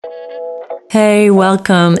Hey,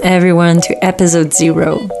 welcome everyone to episode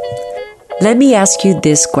 0. Let me ask you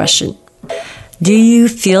this question. Do you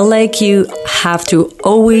feel like you have to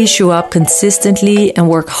always show up consistently and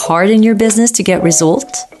work hard in your business to get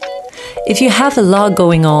results? If you have a lot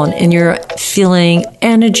going on and you're feeling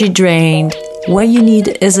energy drained, what you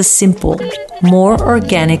need is a simple, more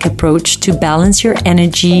organic approach to balance your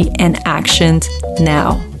energy and actions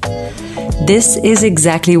now. This is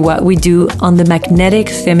exactly what we do on the Magnetic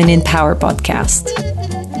Feminine Power podcast.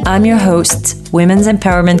 I'm your host, women's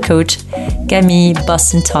empowerment coach, Camille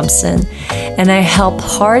Boston Thompson, and I help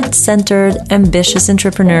heart-centered, ambitious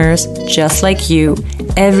entrepreneurs just like you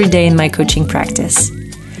every day in my coaching practice.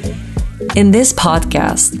 In this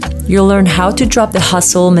podcast, you'll learn how to drop the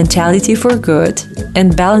hustle mentality for good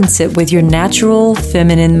and balance it with your natural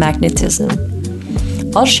feminine magnetism.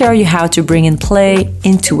 I'll share you how to bring in play,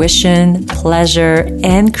 intuition, pleasure,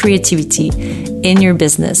 and creativity in your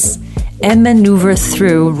business and maneuver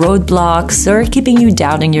through roadblocks or keeping you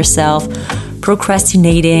doubting yourself,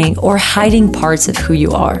 procrastinating, or hiding parts of who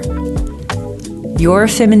you are. Your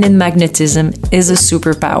feminine magnetism is a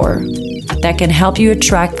superpower that can help you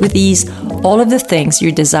attract with ease all of the things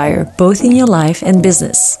you desire, both in your life and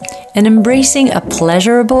business. And embracing a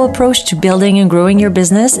pleasurable approach to building and growing your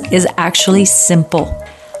business is actually simple.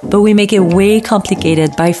 But we make it way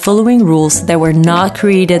complicated by following rules that were not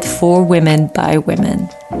created for women by women.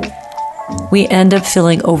 We end up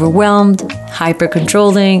feeling overwhelmed,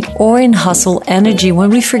 hyper-controlling, or in hustle energy when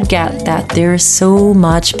we forget that there's so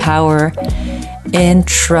much power in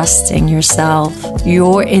trusting yourself,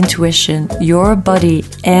 your intuition, your body,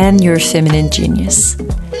 and your feminine genius.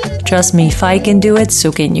 Trust me, if I can do it,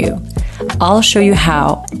 so can you. I'll show you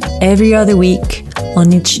how every other week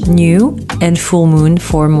on each new and full moon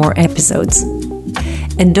for more episodes.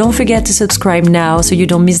 And don't forget to subscribe now so you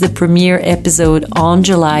don't miss the premiere episode on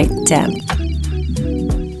July 10th.